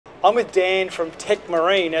I'm with Dan from Tech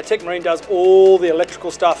Marine. Now, Tech Marine does all the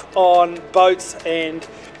electrical stuff on boats, and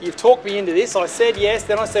you've talked me into this. I said yes,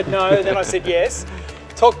 then I said no, then I said yes.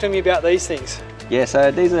 Talk to me about these things. Yeah,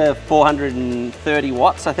 so these are 430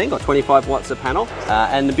 watts, I think, or 25 watts a panel.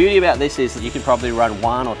 And the beauty about this is that you can probably run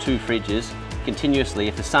 1 or 2 fridges continuously.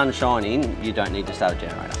 If the sun's shining, you don't need to start a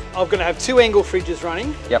generator. I'm going to have 2 angle fridges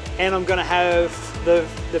running. Yep. And I'm going to have the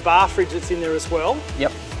bar fridge that's in there as well.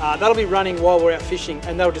 Yep. That'll be running while we're out fishing,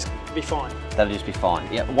 and that'll just be fine. That'll just be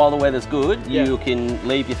fine. Yep. While the weather's good, you can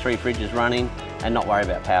leave your 3 fridges running and not worry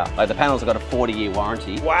about power. Like the panels have got a 40-year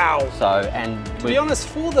warranty. Wow. So, and to be honest,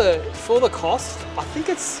 for the cost, I think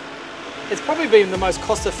it's probably been the most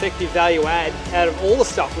cost-effective value add out of all the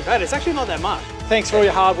stuff we've had. It's actually not that much. Thanks for all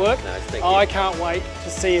your hard work. No, thank you. I can't wait to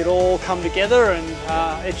see it all come together,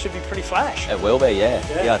 and it should be pretty flash. It will be,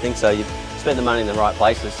 yeah. Yeah, I think so. You've spent the money in the right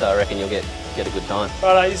places, so I reckon you'll get a good time.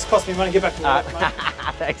 Right, this cost me money. Get back to work, mate.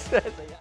 Thanks.